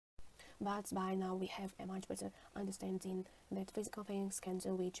But by now we have a much better understanding that physical things can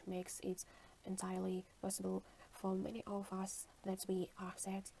do, which makes it entirely possible for many of us that we are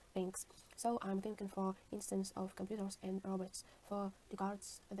said things. So I'm thinking, for instance, of computers and robots. For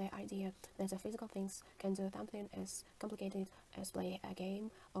Descartes, the idea that the physical things can do something as complicated as play a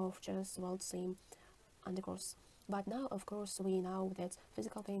game of chess would seem undercourse. But now, of course, we know that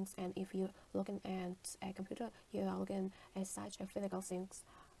physical things, and if you're looking at a computer, you are looking at such a physical things,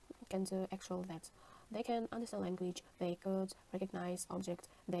 can do actual that. They can understand language, they could recognize objects,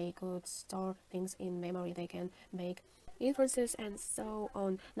 they could store things in memory, they can make inferences and so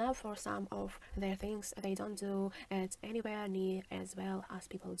on. Now for some of their things, they don't do it anywhere near as well as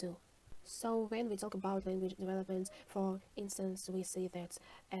people do. So when we talk about language development, for instance, we see that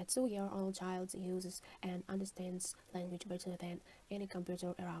a 2-year-old child uses and understands language better than any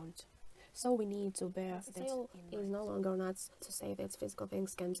computer around. So we need to bear that in mind. Is no longer nuts to say that physical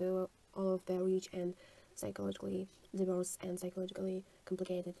things can do all of the rich and psychologically diverse and psychologically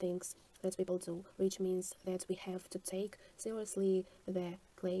complicated things that people do, which means that we have to take seriously the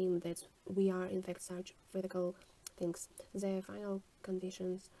claim that we are in fact such physical things. The final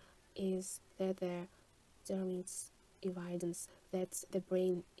conditions is that there determines evidence that the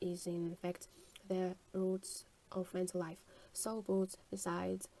brain is in fact the roots of mental life. So put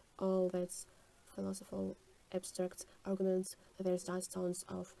aside all that philosophical abstract arguments, there's just tons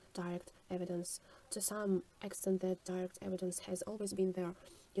of direct evidence. To some extent, that direct evidence has always been there.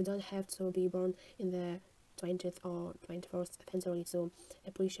 You don't have to be born in the 20th or 21st century to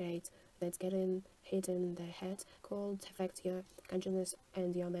appreciate that getting hit in the head could affect your consciousness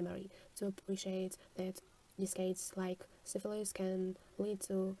and your memory, to appreciate that diseases like syphilis can lead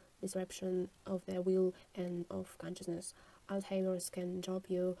to disruption of the will and of consciousness. Alzheimer's can rob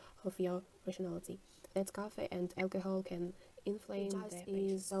you of your rationality, that coffee and alcohol can inflame the brain.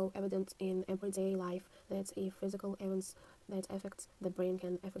 It is so evident in everyday life that if physical events that affect the brain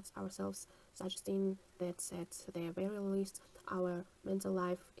can affect ourselves, suggesting that at the very least our mental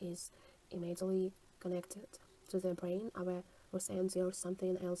life is immediately connected to the brain. Our recent years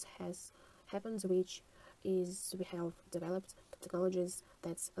something else has happened, which is we have developed technologies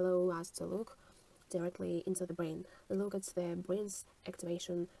that allow us to look directly into the brain, look at the brain's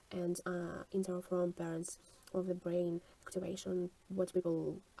activation and interfere parents of the brain activation, what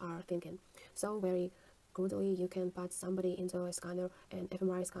people are thinking. So very crudely, you can put somebody into a scanner, an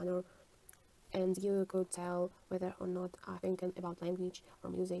fMRI scanner, and you could tell whether or not are thinking about language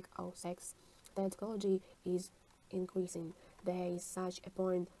or music or sex. The technology is increasing. There is such a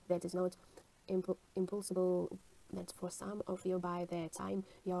point that is not impulsible that for some of you, by the time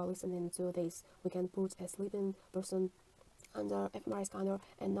you're listening to this, we can put a sleeping person under fMRI scanner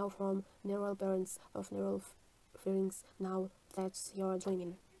and know from neural patterns of neural feelings now that you're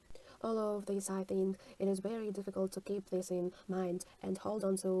dreaming. All of this, I think it is very difficult to keep this in mind and hold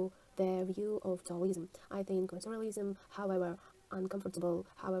on to the view of Dualism. I think materialism, however uncomfortable,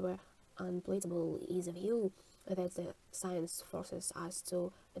 however unpalatable, is a view that the science forces us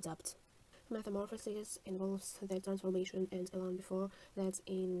to adopt. Metamorphosis involves the transformation, and along before that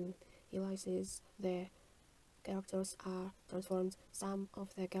in Ulysses the characters are transformed. Some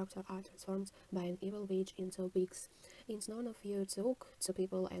of the characters are transformed by an evil witch into pigs. It's none of you took to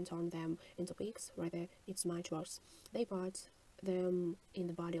people and turned them into pigs, rather it's much worse. They put them in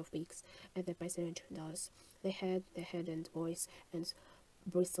the body of pigs, as the passage does. They had the head and voice and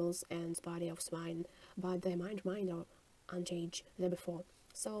bristles and body of swine, but the mind are unchanged than before.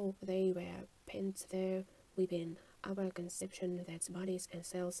 So they were pent there within. Our conception that bodies and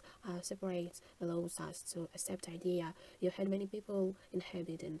cells are separate allows us to accept the idea you had many people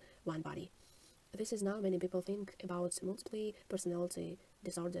inhabiting one body. This is now many people think about multiple personality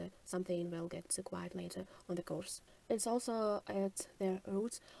disorder, something we'll get to quite later on the course. It's also at the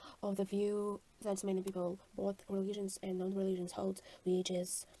root of the view that many people, both religions and non-religions, hold, which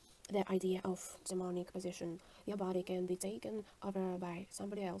is the idea of demonic possession. Your body can be taken over by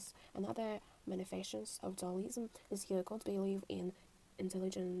somebody else. Another manifestations of dualism is you could believe in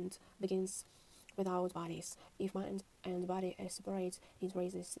intelligent beings without bodies. If mind and body are separate, it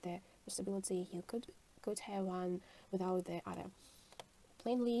raises the possibility you could have one without the other.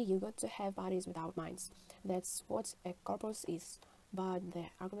 Plainly, you got to have bodies without minds. That's what a corpus is. But the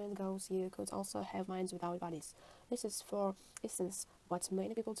argument goes you could also have minds without bodies. This is, for instance, what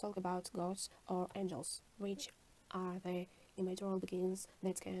many people talk about gods or angels, which are the immaterial beings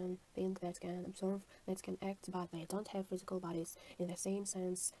that can think, that can observe, that can act, but they don't have physical bodies in the same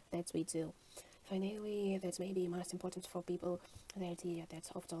sense that we do. Finally, that may be most important for people, the idea that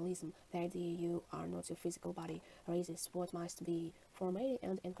of dualism, the idea you are not your physical body, raises what must be for many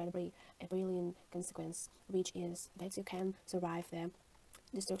and incredibly a brilliant consequence, which is that you can survive the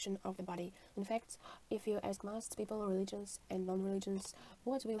destruction of the body. In fact, if you ask most people, religions and non-religions,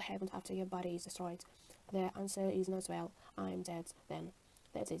 what will happen after your body is destroyed, the answer is not, well, I'm dead then.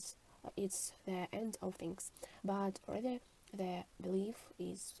 That is, it's the end of things. But rather, the belief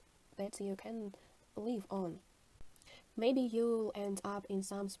is that you can live on. Maybe you'll end up in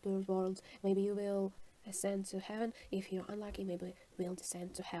some spirit world. Maybe you will ascend to heaven. If you're unlucky, maybe will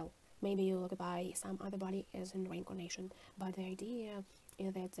descend to hell. Maybe you'll occupy some other body as in reincarnation. But the idea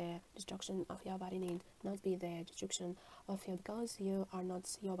is that the destruction of your body need not be the destruction of you, because you are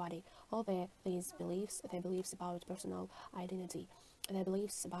not your body. All these beliefs, the beliefs about personal identity, the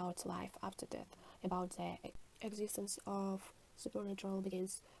beliefs about life after death, about the existence of supernatural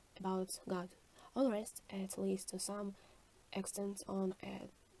beings, about God. All rest, at least to some extent, on a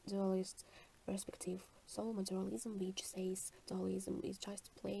dualist perspective. So materialism, which says dualism is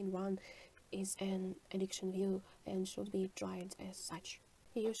just plain wrong, is an addiction view and should be tried as such.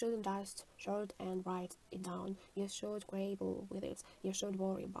 You shouldn't just short and write it down. You should grapple with it. You should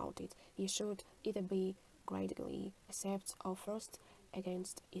worry about it. You should either be gradually accept or first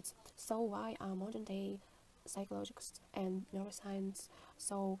against it. So why are modern day psychologists and neuroscience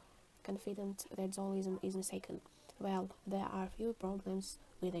so confident that dualism is mistaken? Well, there are few problems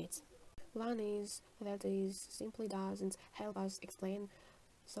with it. One is that it simply doesn't help us explain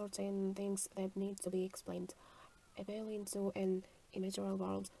certain things that need to be explained. Appealing to an immaterial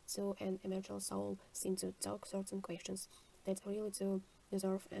world, to an immaterial soul, seem to talk certain questions that really do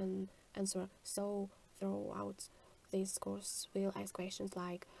deserve an answer. So throughout this course, we'll ask questions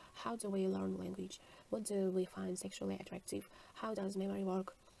like: how do we learn language? What do we find sexually attractive? How does memory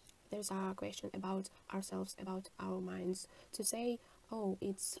work? There's a question about ourselves, about our minds. To say, oh,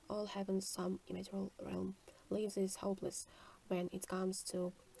 it's all happens some immaterial realm, leaves us hopeless when it comes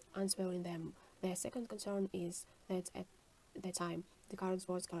to answering them. The second concern is that at the time, Descartes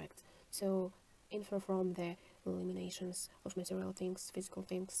was correct to infer from the eliminations of material things, physical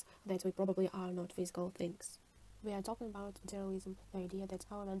things, that we probably are not physical things. We are talking about materialism, the idea that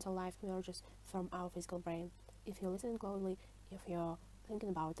our mental life emerges from our physical brain. If you listen closely, if you're thinking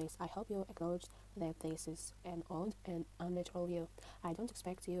about this, I hope you acknowledge that this is an odd and unnatural view. I don't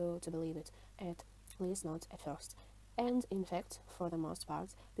expect you to believe it, at least not at first. And in fact, for the most part,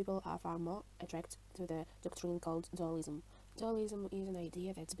 people are far more attracted to the doctrine called dualism. Dualism is an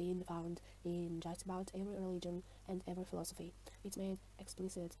idea that's been found in just about every religion and every philosophy. It's made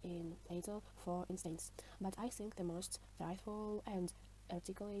explicit in Plato, for instance. But I think the most rightful and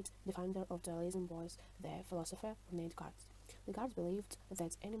articulate defender of dualism was the philosopher René Descartes. Descartes believed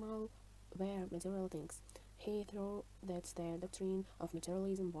that animals were material things. He thought that the doctrine of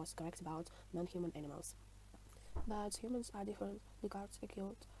materialism was correct about non-human animals. But humans are different, Descartes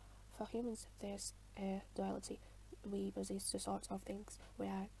argued. For humans, there's a duality. We possess two sorts of things. We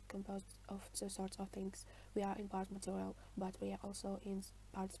are composed of two sorts of things. We are in part material, but we are also in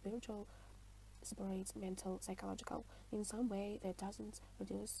part spiritual, separate, mental, psychological, in some way that doesn't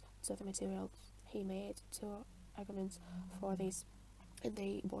reduce to the material. He made two arguments for this, and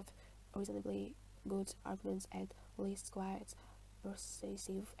they both reasonably good arguments, at least quite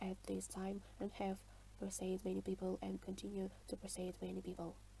persuasive at this time, and have persuaded many people and continue to persuade many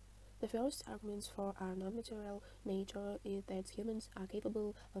people. The first argument for our non-material nature is that humans are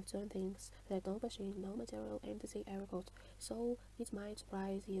capable of doing things that no machine, no material entity ever could. So it might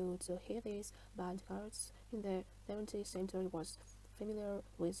surprise you to hear this, but Descartes in the 17th century was familiar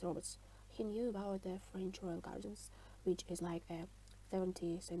with robots. He knew about the French Royal Gardens, which is like a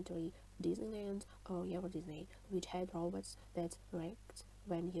 17th century Disneyland or Euro Disney, which had robots that react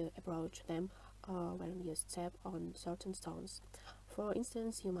when you approach them or when you step on certain stones. For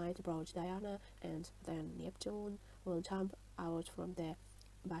instance, you might approach Diana and then Neptune will jump out from the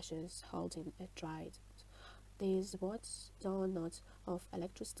bushes holding a trident. These boats don't not of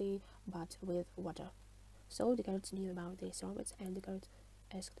electricity but with water. So Descartes knew about these robots, and Descartes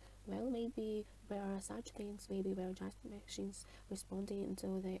asked, well, maybe there are such things, maybe we're just machines responding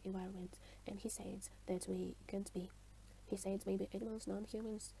to the environment. And he said that we can't be. He said maybe animals,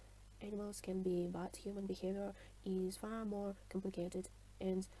 non-humans, animals can be, but human behavior is far more complicated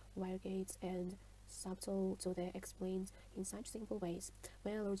and varied and subtle to be explained in such simple ways.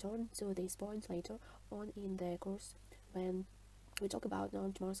 We'll return to this point later on in the course when we talk about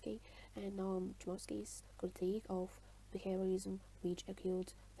Noam Chomsky and Noam Chomsky's critique of behaviorism, which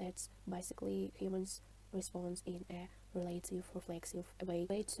argued that basically humans responds in a relative reflexive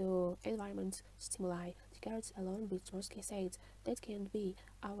way to environment stimuli. Descartes, along with Trotsky, said that can't be.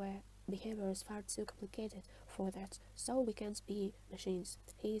 Our behavior is far too complicated for that, so we can't be machines.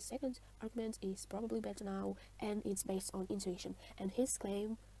 His second argument is probably better now, and it's based on intuition, and his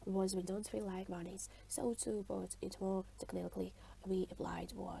claim was we don't feel like bodies. So to put it more technically, we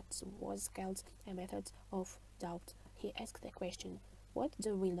applied what was called a method of doubt. He asked the question, what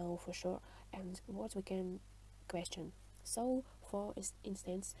do we know for sure, and what we can question? So, for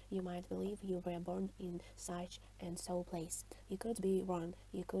instance, you might believe you were born in such and so place. You could be wrong,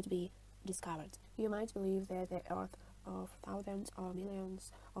 you could be discovered. You might believe that the earth of thousands or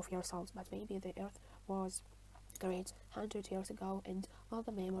millions of years old, but maybe the earth was great 100 years ago, and all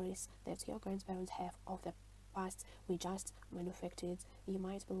the memories that your grandparents have of the past we just manufactured. You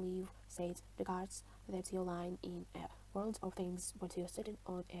might believe, said Descartes, that you're lying in a world of things, but you're sitting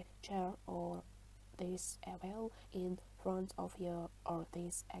on a chair, or there's a well in front of you, or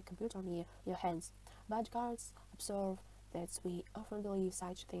there's a computer near your hands. But Descartes observed that we often believe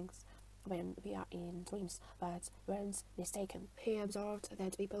such things when we are in dreams, but weren't mistaken. He observed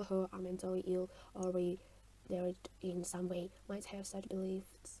that people who are mentally ill or retarded in some way might have such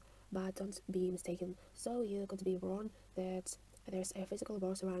beliefs, but don't be mistaken. So you could be wrong that there's a physical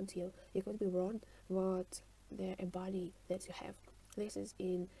world around you. You could be wrong what the body that you have. This is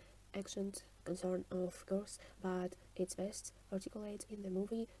in ancient concern, of course, but it's best articulated in the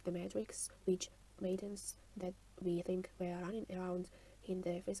movie The Matrix, which maintains that we think we're running around in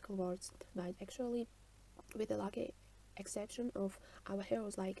the physical world, but actually, with the lucky exception of our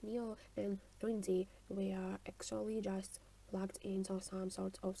heroes like Neo and Trinity, we are actually just plugged into some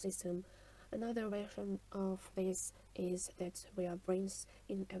sort of system. Another version of this is that we are brains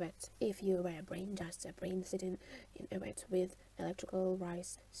in a vat. If you were a brain, just a brain sitting in a vat with electrical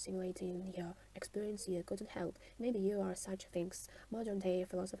wires simulating your experience, you couldn't help. Maybe you are such things. Modern day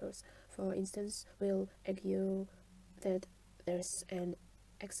philosophers, for instance, will argue that there's an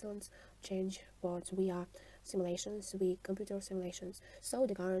excellent change what we are simulations, we computer simulations. So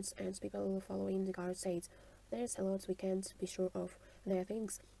Descartes and people following Descartes said there's a lot we can't be sure of. There are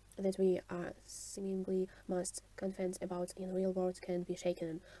things that we are seemingly most confident about in real world can be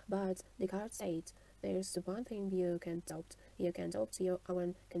shaken. But Descartes said there's one thing you can doubt. You can doubt your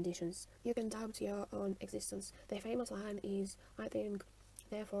own conditions. You can doubt your own existence. The famous line is, I think,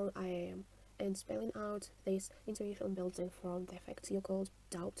 therefore I am. And spelling out this intuition built in from the fact you could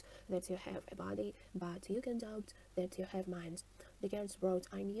doubt that you have a body, but you can doubt that you have mind. Descartes wrote,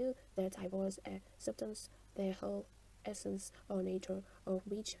 I knew that I was a substance, the whole essence or nature of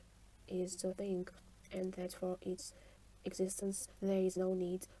which is to think, and that for its existence there is no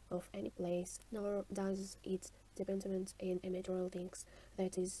need of any place, nor does its dependent in immaterial things.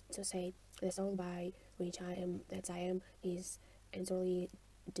 That is to say, the soul by which I am that I am is entirely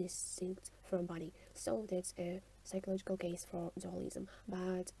distinct from body. So that's a psychological case for dualism.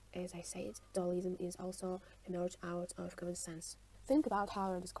 But as I said, dualism is also emerged out of common sense. Think about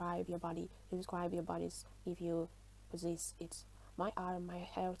how you describe your body. You describe your bodies if you possess it. My arm, my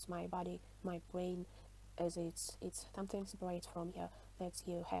heart, my body, my brain, as it's something separate from you that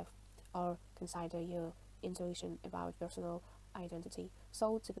you have, or consider your intuition about personal identity.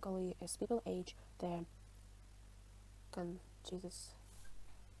 So typically, as people age, their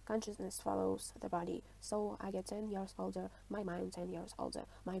consciousness follows the body. So I get 10 years older, my mind 10 years older,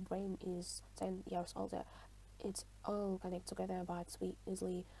 my brain is 10 years older. It's all connected together, but we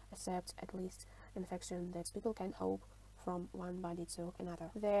easily accept at least infection that people can hope from one body to another.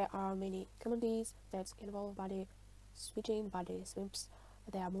 There are many comedies that involve body switching, body swaps.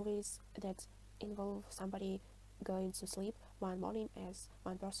 There are movies that involve somebody going to sleep one morning as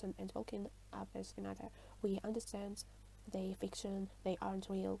one person and waking up as another. We understand they fiction, they aren't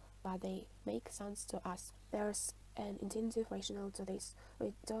real, but they make sense to us. There's an intuitive rationale to this.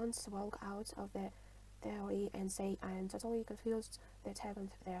 We don't walk out of the theory and say, I am totally confused, that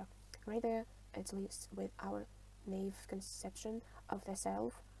happened there. Rather, at least with our naive conception of the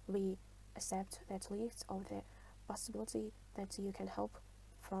self, we accept that least of the possibility that you can hop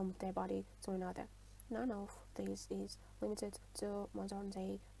from their body to another. None of this is limited to modern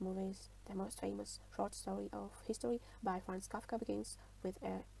day movies. The most famous short story of history by Franz Kafka begins with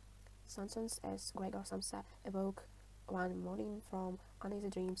a sentence as Gregor Samsa awoke one morning from uneasy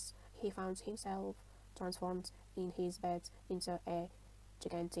dreams. He found himself transformed in his bed into a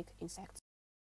gigantic insect.